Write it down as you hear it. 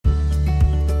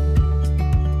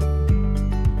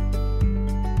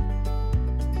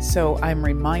So I'm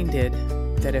reminded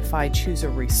that if I choose a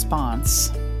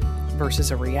response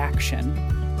versus a reaction,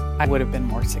 I would have been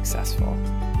more successful.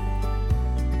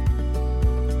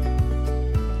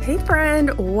 Hey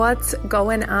friend, what's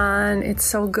going on? It's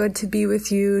so good to be with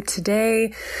you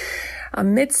today.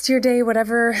 Amidst your day,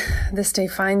 whatever this day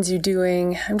finds you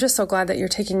doing, I'm just so glad that you're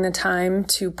taking the time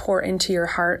to pour into your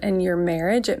heart and your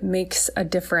marriage. It makes a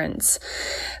difference.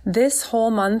 This whole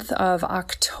month of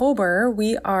October,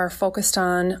 we are focused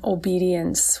on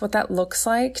obedience, what that looks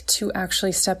like to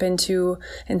actually step into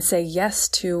and say yes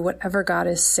to whatever God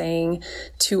is saying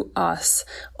to us.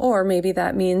 Or maybe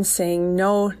that means saying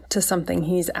no to something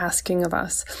He's asking of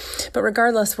us. But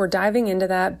regardless, we're diving into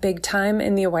that big time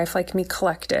in the A Wife Like Me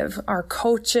collective. Our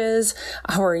coaches,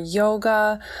 our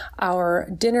yoga, our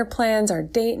dinner plans, our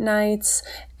date nights,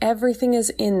 everything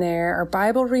is in there. Our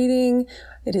Bible reading,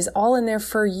 it is all in there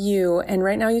for you. And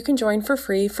right now you can join for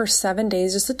free for 7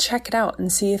 days just to check it out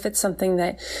and see if it's something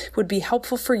that would be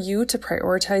helpful for you to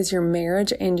prioritize your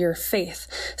marriage and your faith.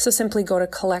 So simply go to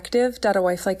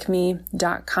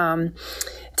collective.awifelikeme.com.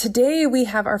 Today we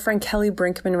have our friend Kelly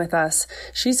Brinkmann with us.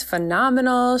 She's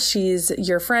phenomenal. She's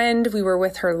your friend. We were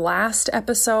with her last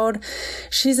episode.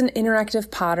 She's an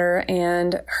interactive potter,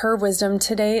 and her wisdom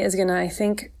today is going to, I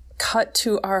think, cut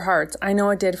to our hearts. I know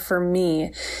it did for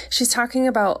me. She's talking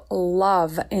about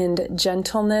love and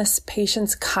gentleness,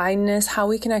 patience, kindness, how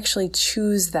we can actually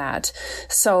choose that.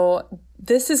 So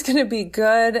this is going to be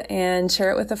good, and share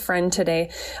it with a friend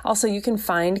today. Also, you can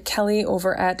find Kelly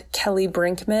over at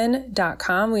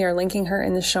kellybrinkman.com. We are linking her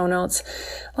in the show notes.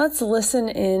 Let's listen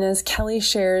in as Kelly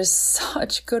shares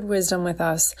such good wisdom with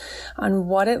us on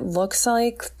what it looks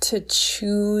like to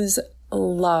choose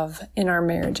love in our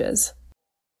marriages.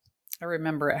 I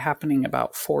remember it happening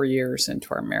about 4 years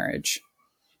into our marriage.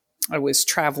 I was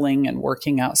traveling and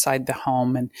working outside the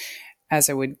home, and as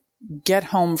I would get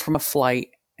home from a flight,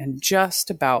 and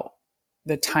just about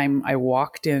the time I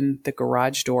walked in the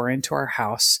garage door into our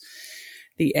house,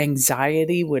 the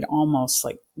anxiety would almost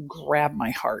like grab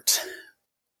my heart,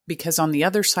 because on the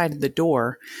other side of the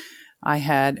door, I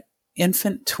had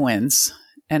infant twins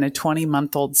and a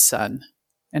 20-month-old son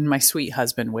and my sweet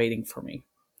husband waiting for me.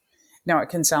 Now, it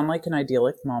can sound like an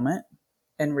idyllic moment,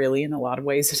 and really in a lot of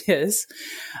ways it is,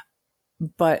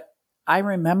 but I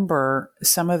remember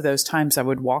some of those times I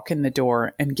would walk in the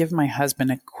door and give my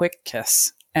husband a quick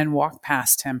kiss and walk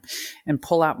past him and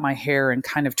pull out my hair and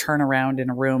kind of turn around in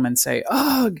a room and say,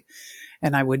 ugh.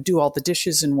 And I would do all the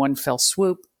dishes in one fell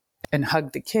swoop and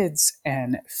hug the kids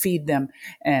and feed them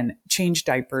and change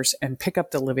diapers and pick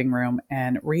up the living room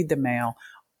and read the mail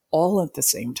all at the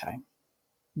same time,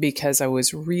 because I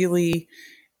was really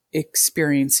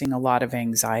experiencing a lot of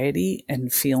anxiety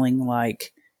and feeling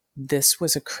like this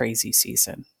was a crazy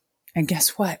season. And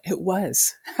guess what? It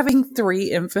was. Having 3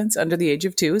 infants under the age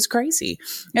of 2 is crazy.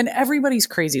 And everybody's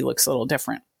crazy looks a little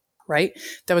different, right?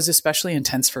 That was especially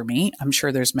intense for me. I'm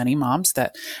sure there's many moms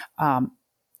that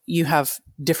you have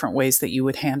different ways that you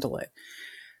would handle it.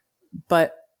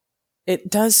 But it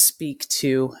does speak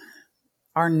to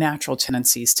our natural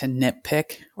tendencies to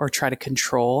nitpick or try to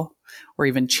control or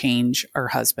even change our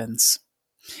husbands.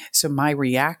 So my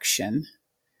reaction,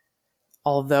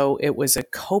 although it was a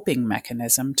coping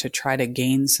mechanism to try to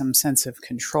gain some sense of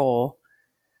control,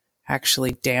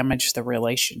 actually damaged the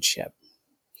relationship.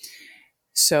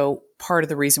 So part of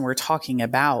the reason we're talking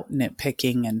about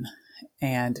nitpicking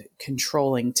and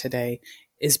controlling today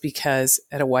is because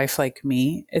at A Wife Like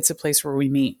Me, it's a place where we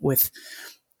meet with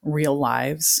real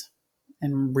lives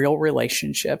and real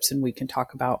relationships, and we can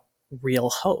talk about real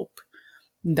hope.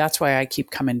 And that's why I keep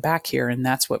coming back here, and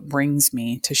that's what brings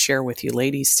me to share with you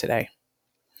ladies today.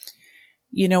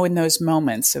 You know, in those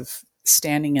moments of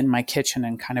standing in my kitchen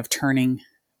and kind of turning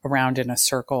around in a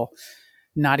circle,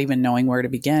 not even knowing where to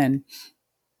begin,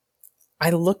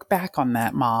 I look back on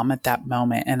that mom at that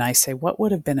moment and I say, what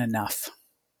would have been enough?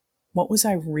 What was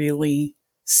I really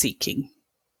seeking?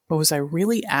 What was I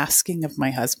really asking of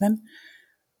my husband?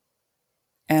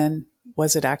 And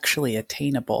was it actually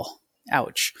attainable?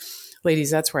 Ouch.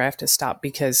 Ladies, that's where I have to stop,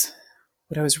 because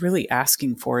what I was really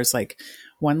asking for is like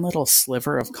one little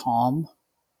sliver of calm.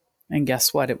 And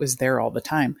guess what? It was there all the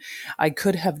time. I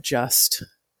could have just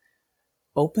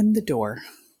opened the door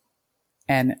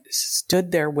and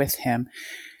stood there with him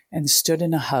and stood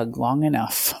in a hug long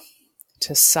enough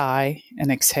to sigh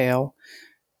and exhale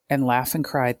and laugh and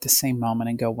cry at the same moment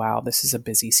and go, wow, this is a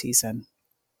busy season.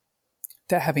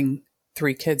 That having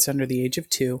 3 kids under the age of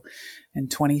 2 and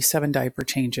 27 diaper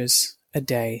changes a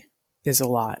day is a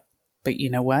lot. But you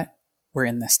know what? We're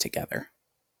in this together.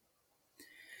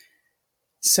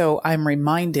 So I'm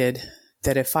reminded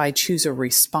that if I choose a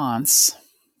response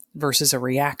versus a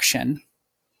reaction,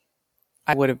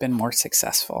 I would have been more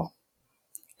successful.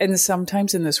 And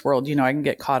sometimes in this world, I can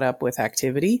get caught up with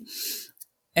activity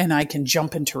and I can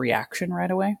jump into reaction right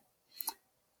away.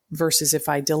 Versus if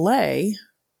I delay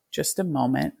just a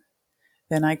moment,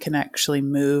 then I can actually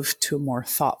move to a more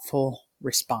thoughtful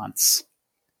response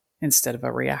instead of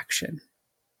a reaction.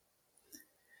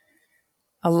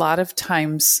 A lot of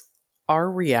times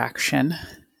our reaction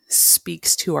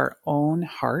speaks to our own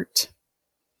heart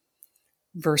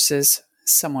versus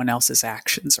someone else's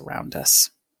actions around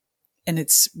us. And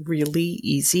it's really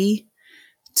easy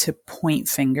to point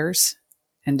fingers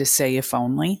and to say, if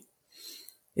only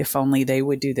they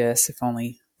would do this, if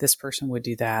only this person would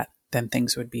do that, then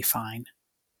things would be fine.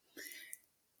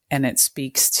 And it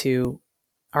speaks to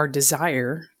our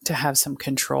desire to have some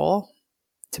control,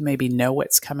 to maybe know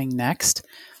what's coming next.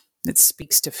 It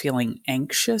speaks to feeling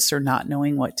anxious or not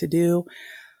knowing what to do,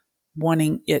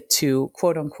 wanting it to,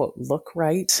 quote unquote, look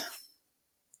right.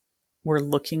 We're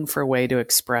looking for a way to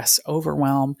express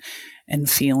overwhelm and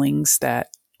feelings that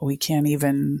we can't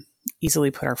even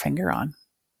easily put our finger on.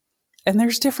 And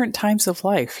there's different times of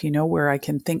life, where I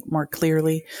can think more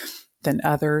clearly than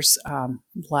others.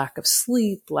 Lack of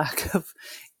sleep, lack of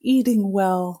eating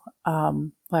well,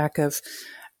 lack of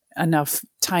enough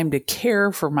time to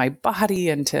care for my body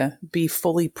and to be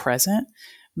fully present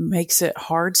makes it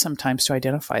hard sometimes to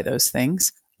identify those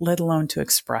things, let alone to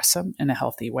express them in a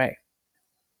healthy way.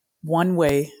 One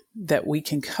way that we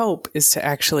can cope is to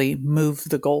actually move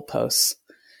the goalposts.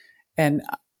 And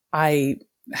I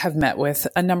have met with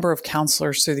a number of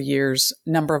counselors through the years. A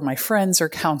number of my friends are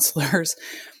counselors,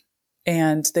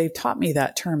 and they've taught me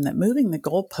that term, that moving the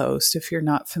goalpost, if you're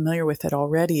not familiar with it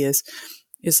already, is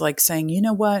like saying, you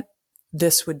know what,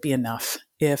 this would be enough.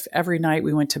 If every night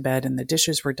we went to bed and the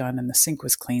dishes were done and the sink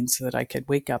was clean so that I could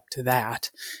wake up to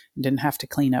that and didn't have to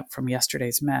clean up from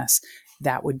yesterday's mess,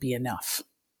 that would be enough.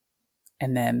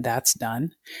 And then that's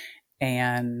done.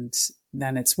 And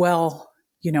then it's,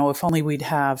 if only we'd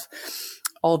have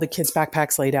all the kids'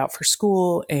 backpacks laid out for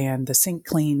school and the sink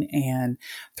clean and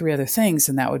 3 other things,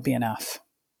 and that would be enough.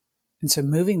 And so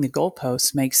moving the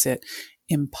goalposts makes it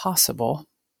impossible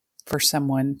for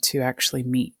someone to actually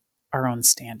meet our own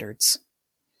standards.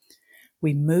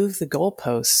 We move the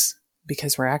goalposts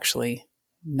because we're actually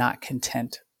not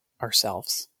content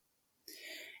ourselves.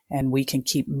 And we can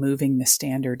keep moving the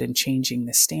standard and changing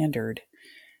the standard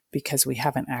because we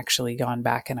haven't actually gone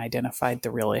back and identified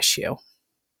the real issue.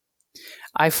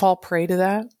 I fall prey to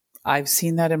that. I've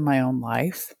seen that in my own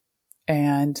life.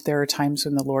 And there are times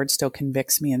when the Lord still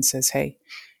convicts me and says, hey,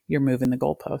 you're moving the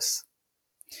goalposts.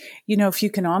 If you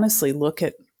can honestly look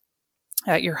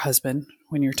at your husband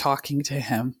when you're talking to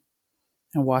him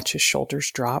and watch his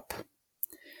shoulders drop,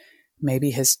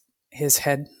 maybe his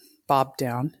head bob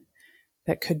down,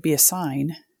 that could be a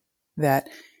sign that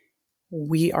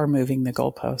we are moving the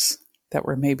goalposts, that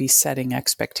we're maybe setting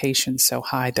expectations so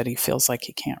high that he feels like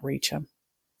he can't reach them.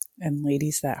 And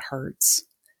ladies, that hurts.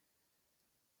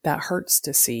 That hurts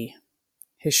to see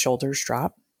his shoulders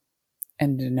drop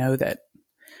and to know that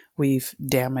we've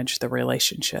damaged the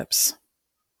relationships.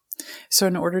 So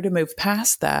in order to move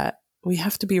past that, we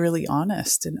have to be really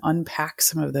honest and unpack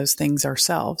some of those things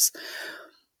ourselves.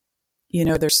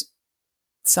 There's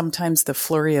sometimes the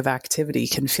flurry of activity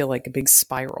can feel like a big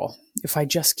spiral. If I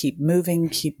just keep moving,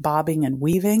 keep bobbing and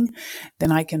weaving,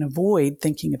 then I can avoid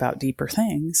thinking about deeper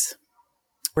things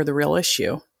or the real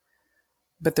issue.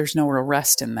 But there's no real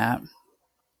rest in that.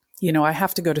 I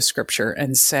have to go to scripture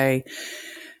and say,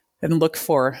 and look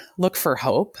for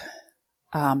hope.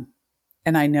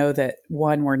 And I know that,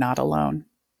 one, we're not alone.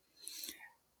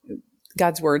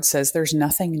 God's word says there's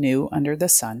nothing new under the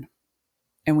sun.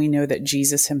 And we know that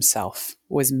Jesus himself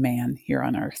was man here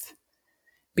on earth.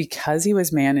 Because he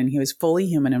was man and he was fully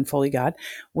human and fully God,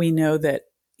 we know that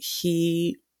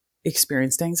he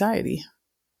experienced anxiety.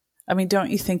 I mean,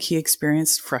 don't you think he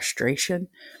experienced frustration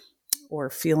or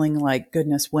feeling like,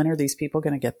 goodness, when are these people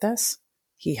going to get this?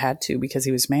 He had to because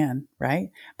he was man, right?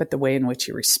 But the way in which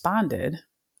he responded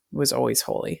was always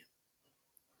holy.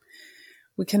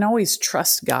 We can always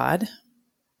trust God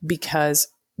because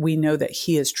we know that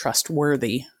he is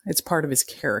trustworthy. It's part of his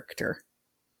character.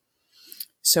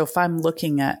 So if I'm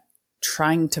looking at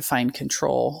trying to find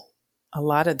control, a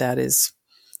lot of that is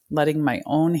letting my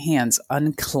own hands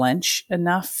unclench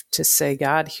enough to say,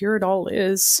 God, here it all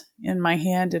is in my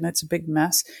hand and it's a big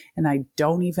mess and I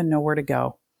don't even know where to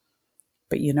go.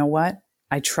 But you know what?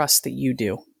 I trust that you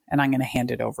do, and I'm going to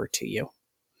hand it over to you.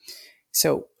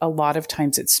 So a lot of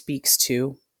times it speaks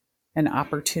to an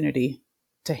opportunity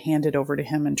to hand it over to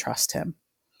him and trust him.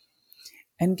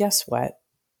 And guess what?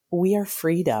 We are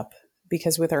freed up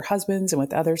because with our husbands and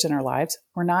with others in our lives,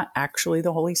 we're not actually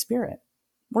the Holy Spirit.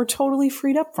 We're totally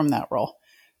freed up from that role.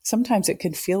 Sometimes it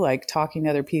can feel like talking to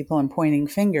other people and pointing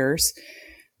fingers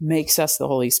makes us the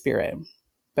Holy Spirit.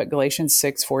 But Galatians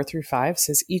 6:4-5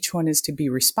 says each one is to be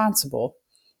responsible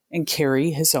and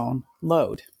carry his own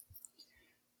load.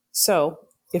 So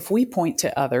if we point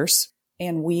to others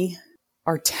and we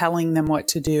are telling them what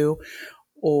to do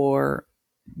or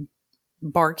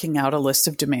barking out a list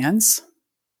of demands,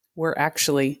 we're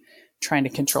actually trying to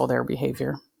control their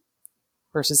behavior.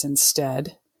 Versus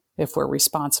instead, if we're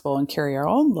responsible and carry our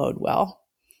own load well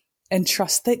and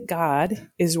trust that God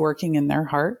is working in their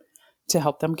heart to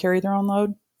help them carry their own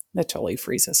load, that totally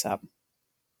frees us up.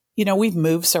 We've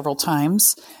moved several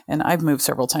times, and I've moved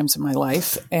several times in my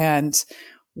life. And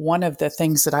one of the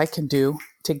things that I can do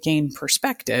to gain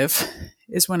perspective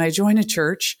is when I join a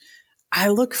church, I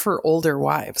look for older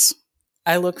wives.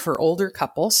 I look for older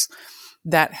couples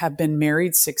that have been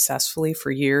married successfully for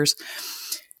years,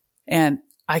 and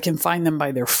I can find them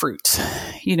by their fruit.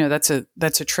 That's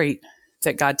a trait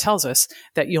that God tells us,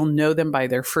 that you'll know them by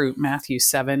their fruit, Matthew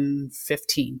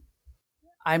 7:15.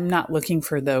 I'm not looking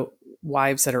for the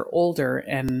wives that are older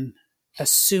and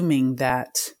assuming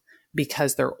that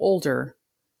because they're older,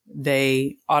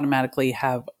 they automatically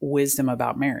have wisdom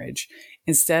about marriage.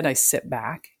 Instead, I sit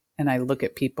back and I look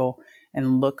at people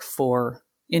and look for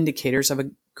indicators of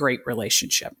a great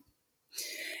relationship.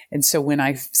 And so when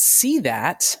I see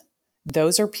that,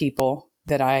 those are people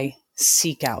that I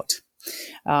seek out.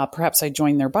 Perhaps I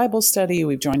joined their Bible study.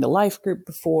 We've joined a life group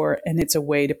before, and it's a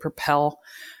way to propel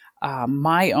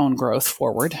my own growth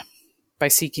forward by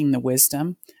seeking the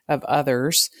wisdom of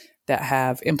others that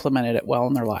have implemented it well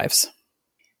in their lives.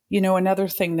 Another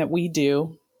thing that we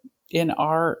do in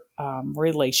our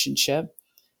relationship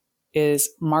is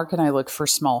Mark and I look for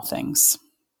small things.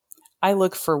 I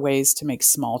look for ways to make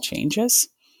small changes.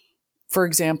 For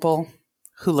example,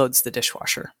 who loads the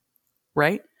dishwasher,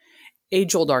 right?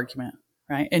 Age-old argument,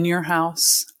 right? In your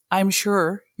house, I'm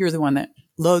sure you're the one that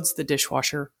loads the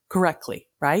dishwasher correctly,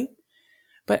 right?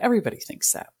 But everybody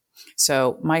thinks that.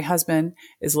 So my husband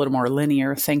is a little more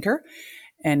linear thinker,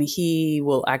 and he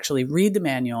will actually read the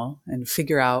manual and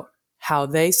figure out how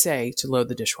they say to load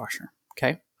the dishwasher,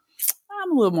 okay?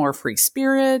 I'm a little more free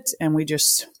spirit, and we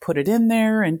just put it in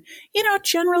there. And,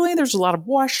 generally there's a lot of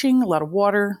washing, a lot of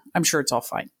water. I'm sure it's all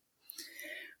fine.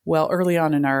 Well, early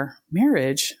on in our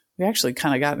marriage, we actually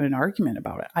kind of got in an argument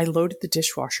about it. I loaded the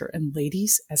dishwasher, and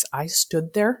ladies, as I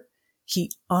stood there,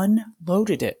 he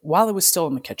unloaded it while it was still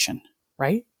in the kitchen,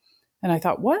 right? And I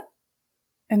thought, what?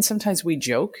 And sometimes we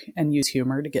joke and use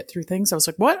humor to get through things. I was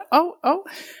like, what? Oh,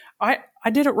 I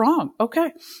did it wrong.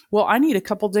 Okay. Well, I need a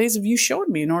couple days of you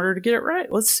showing me in order to get it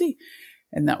right. Let's see.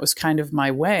 And that was kind of my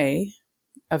way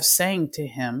of saying to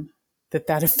him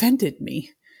that offended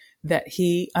me, that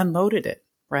he unloaded it,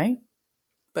 right?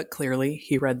 But clearly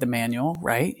he read the manual,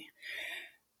 right?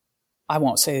 I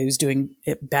won't say he was doing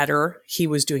it better. He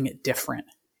was doing it different.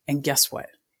 And guess what?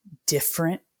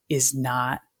 Different is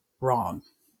not wrong.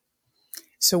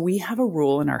 So we have a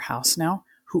rule in our house now.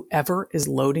 Whoever is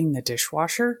loading the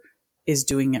dishwasher is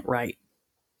doing it right.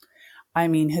 I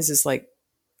mean, his is like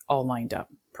all lined up.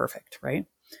 Perfect, right?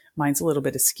 Mine's a little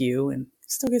bit askew and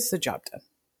still gets the job done.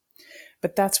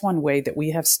 But that's one way that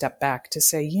we have stepped back to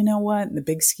say, you know what? In the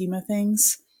big scheme of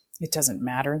things, it doesn't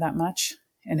matter that much.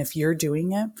 And if you're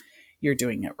doing it, you're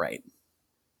doing it right.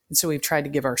 And so we've tried to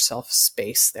give ourselves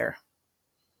space there.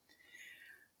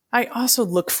 I also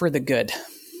look for the good.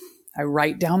 I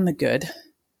write down the good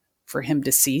for him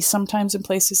to see sometimes in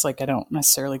places. Like I don't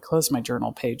necessarily close my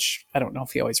journal page. I don't know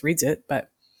if he always reads it, but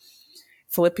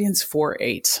Philippians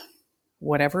 4:8,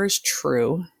 whatever is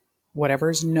true, whatever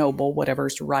is noble, whatever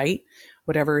is right,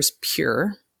 whatever is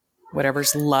pure, whatever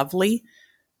is lovely,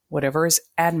 whatever is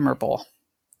admirable,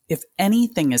 if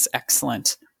anything is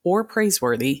excellent or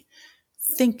praiseworthy,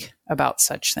 think about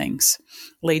such things.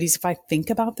 Ladies, if I think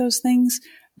about those things,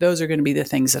 those are going to be the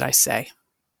things that I say.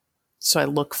 So I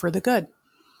look for the good.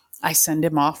 I send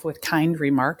him off with kind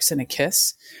remarks and a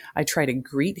kiss. I try to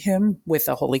greet him with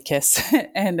a holy kiss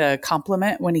and a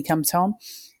compliment when he comes home,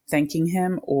 thanking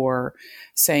him or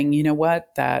saying, you know what,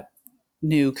 that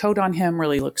new coat on him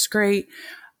really looks great,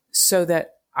 so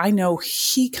that I know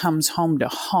he comes home to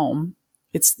home.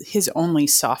 It's his only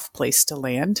soft place to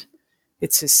land.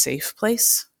 It's his safe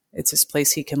place. It's his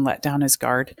place he can let down his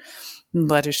guard and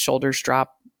let his shoulders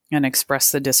drop and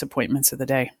express the disappointments of the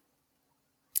day.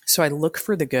 So I look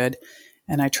for the good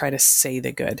and I try to say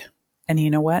the good. And you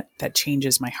know what? That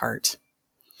changes my heart.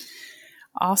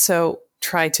 Also,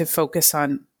 try to focus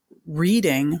on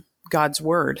reading God's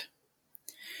word.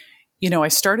 I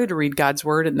started to read God's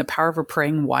Word in The Power of a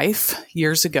Praying Wife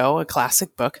years ago, a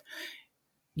classic book.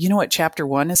 You know what chapter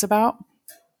 1 is about?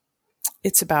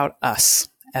 It's about us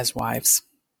as wives.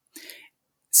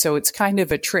 So it's kind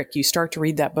of a trick. You start to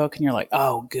read that book and you're like,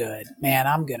 oh, good, man,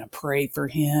 I'm going to pray for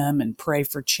him and pray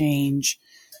for change.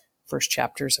 First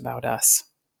chapter is about us,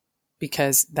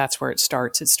 because that's where it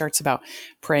starts. It starts about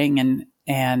praying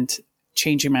and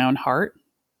changing my own heart.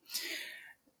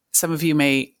 Some of you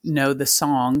may know the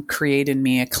song, "Create in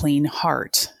me a clean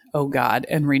heart, O God,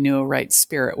 and renew a right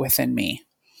spirit within me."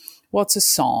 Well, it's a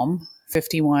Psalm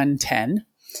 51:10.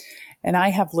 And I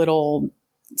have little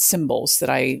symbols that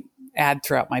I add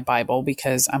throughout my Bible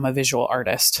because I'm a visual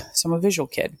artist. So I'm a visual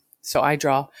kid. So I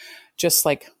draw just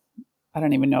like, I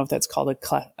don't even know if that's called a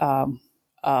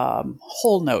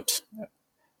whole note.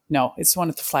 No, it's the one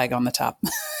with the flag on the top.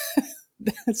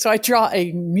 So I draw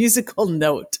a musical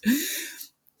note.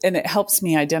 And it helps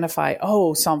me identify,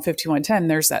 Psalm 51:10,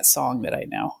 there's that song that I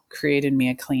know, "Create in me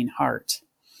a clean heart."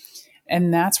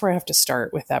 And that's where I have to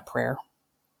start with that prayer.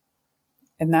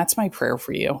 And that's my prayer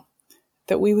for you,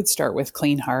 that we would start with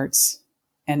clean hearts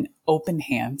and open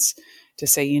hands to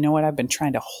say, you know what, I've been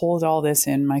trying to hold all this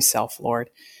in myself,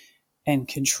 Lord, and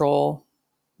control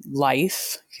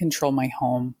life, control my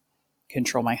home,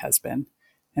 control my husband.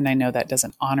 And I know that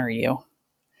doesn't honor you,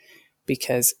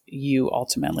 because you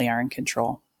ultimately are in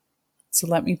control. So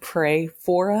let me pray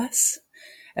for us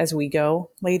as we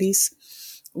go, ladies.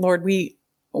 Lord, we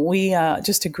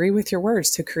just agree with your words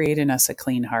to create in us a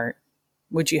clean heart.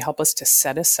 Would you help us to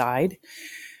set aside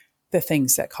the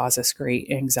things that cause us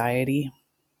great anxiety,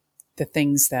 the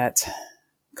things that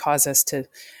cause us to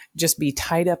just be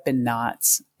tied up in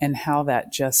knots, and how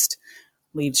that just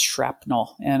leaves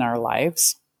shrapnel in our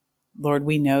lives. Lord,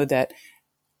 we know that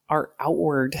our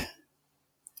outward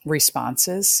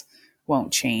responses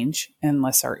won't change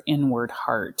unless our inward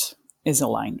heart is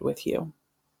aligned with you.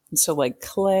 And so like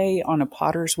clay on a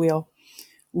potter's wheel,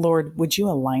 Lord, would you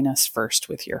align us first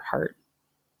with your heart?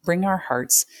 Bring our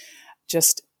hearts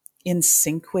just in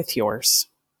sync with yours.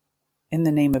 In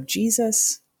the name of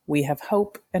Jesus, we have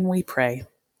hope and we pray.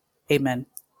 Amen.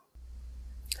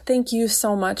 Thank you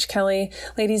so much, Kelly.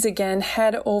 Ladies, again,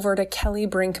 head over to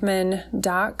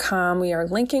kellybrinkman.com. We are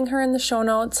linking her in the show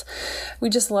notes. We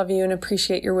just love you and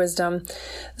appreciate your wisdom.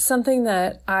 Something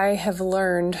that I have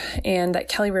learned and that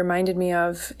Kelly reminded me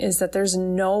of is that there's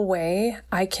no way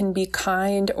I can be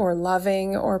kind or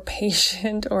loving or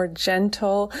patient or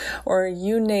gentle or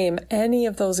you name any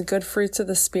of those good fruits of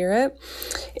the Spirit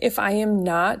if I am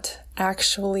not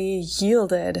actually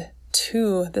yielded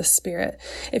to the Spirit.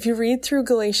 If you read through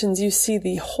Galatians, you see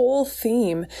the whole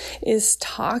theme is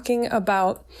talking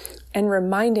about and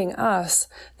reminding us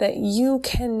that you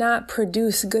cannot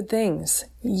produce good things.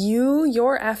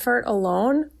 Your effort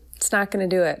alone, it's not going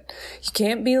to do it. You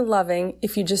can't be loving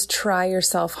if you just try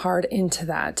yourself hard into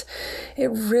that. It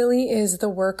really is the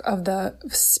work of the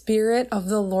Spirit of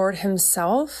the Lord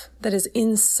Himself that is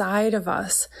inside of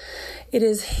us. It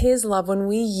is His love. When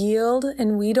we yield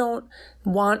and we don't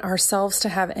want ourselves to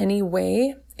have any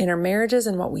way in our marriages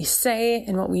and what we say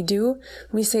and what we do,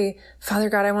 we say, Father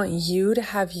God, I want you to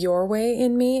have your way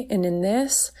in me and in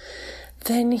this,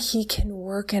 then He can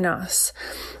work in us.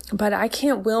 But I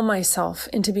can't will myself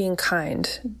into being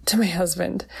kind to my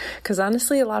husband, because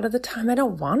honestly, a lot of the time I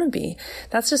don't want to be.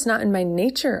 That's just not in my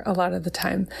nature a lot of the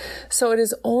time. So it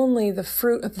is only the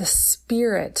fruit of the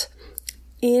Spirit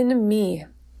in me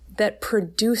that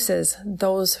produces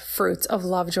those fruits of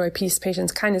love, joy, peace,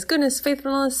 patience, kindness, goodness,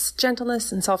 faithfulness,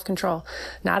 gentleness, and self-control.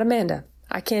 Not Amanda.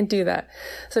 I can't do that.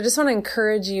 So I just want to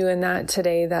encourage you in that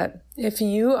today, that if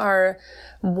you are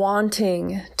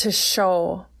wanting to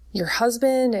show your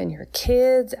husband and your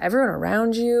kids, everyone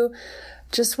around you,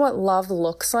 just what love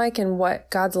looks like and what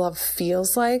God's love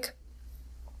feels like,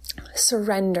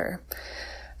 surrender.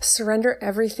 Surrender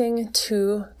everything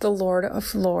to the Lord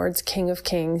of Lords, King of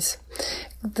Kings.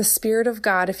 The Spirit of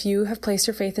God, if you have placed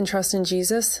your faith and trust in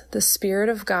Jesus, the Spirit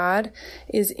of God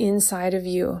is inside of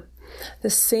you. The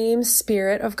same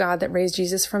Spirit of God that raised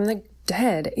Jesus from the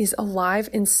dead is alive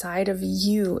inside of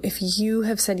you if you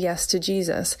have said yes to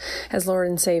Jesus as Lord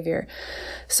and Savior.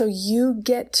 So you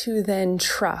get to then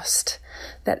trust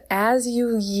that as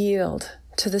you yield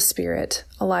to the Spirit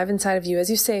alive inside of you, as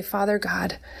you say, Father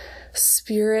God,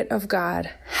 Spirit of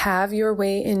God, have your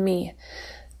way in me,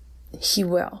 He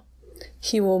will.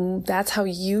 He will. That's how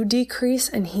you decrease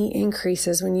and He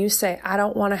increases. When you say, I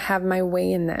don't want to have my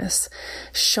way in this.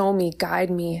 Show me,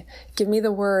 guide me, give me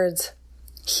the words.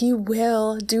 He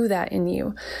will do that in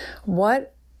you.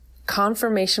 What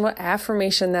confirmation, what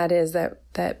affirmation that is, that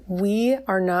that we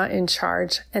are not in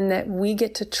charge and that we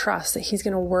get to trust that He's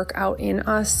going to work out in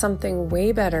us something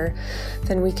way better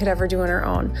than we could ever do on our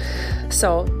own.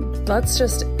 So let's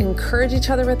just encourage each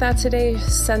other with that today.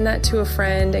 Send that to a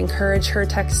friend, encourage her,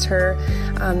 text her.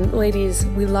 Ladies,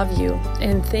 we love you.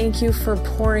 And thank you for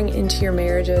pouring into your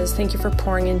marriages. Thank you for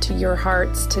pouring into your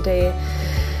hearts today.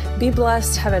 Be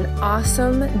blessed. Have an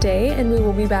awesome day. And we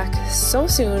will be back so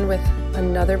soon with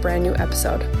another brand new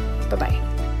episode.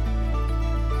 Bye-bye.